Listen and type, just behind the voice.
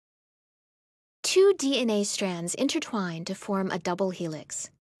two DNA strands intertwine to form a double helix.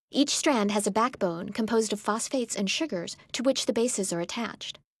 Each strand has a backbone composed of phosphates and sugars to which the bases are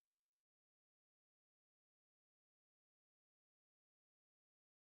attached.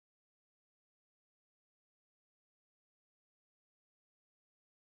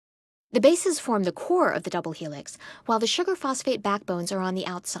 The bases form the core of the double helix, while the sugar-phosphate backbones are on the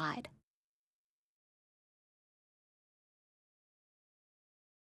outside.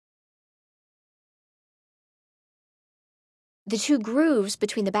 The two grooves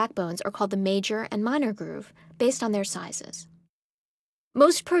between the backbones are called the major and minor groove, based on their sizes.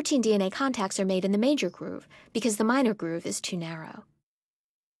 Most protein DNA contacts are made in the major groove because the minor groove is too narrow.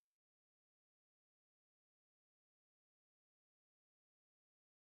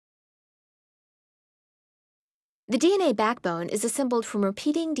 The DNA backbone is assembled from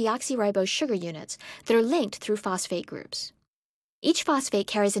repeating deoxyribose sugar units that are linked through phosphate groups. Each phosphate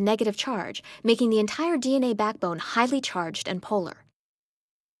carries a negative charge, making the entire DNA backbone highly charged and polar.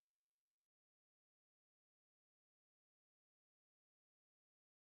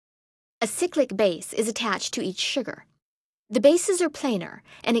 A cyclic base is attached to each sugar. The bases are planar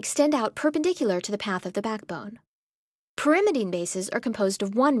and extend out perpendicular to the path of the backbone. Pyrimidine bases are composed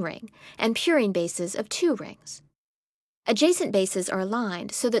of one ring, and purine bases of two rings. Adjacent bases are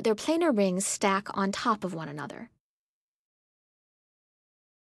aligned so that their planar rings stack on top of one another.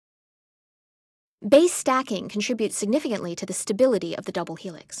 Base stacking contributes significantly to the stability of the double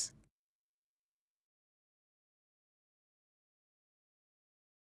helix.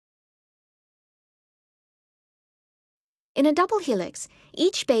 In a double helix,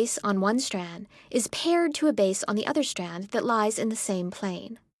 each base on one strand is paired to a base on the other strand that lies in the same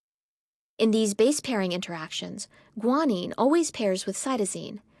plane. In these base pairing interactions, guanine always pairs with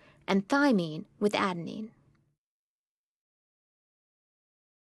cytosine, and thymine with adenine.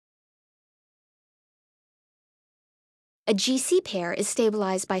 A GC pair is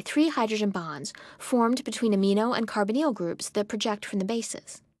stabilized by 3 hydrogen bonds formed between amino and carbonyl groups that project from the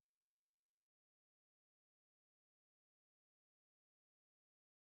bases.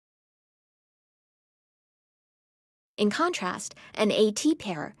 In contrast, an AT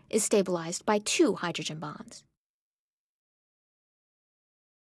pair is stabilized by 2 hydrogen bonds.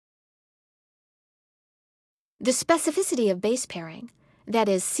 The specificity of base pairing, that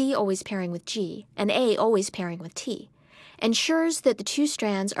is, C always pairing with G and A always pairing with T, ensures that the two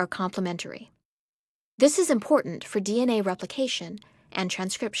strands are complementary. This is important for DNA replication and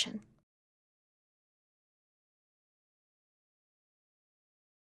transcription.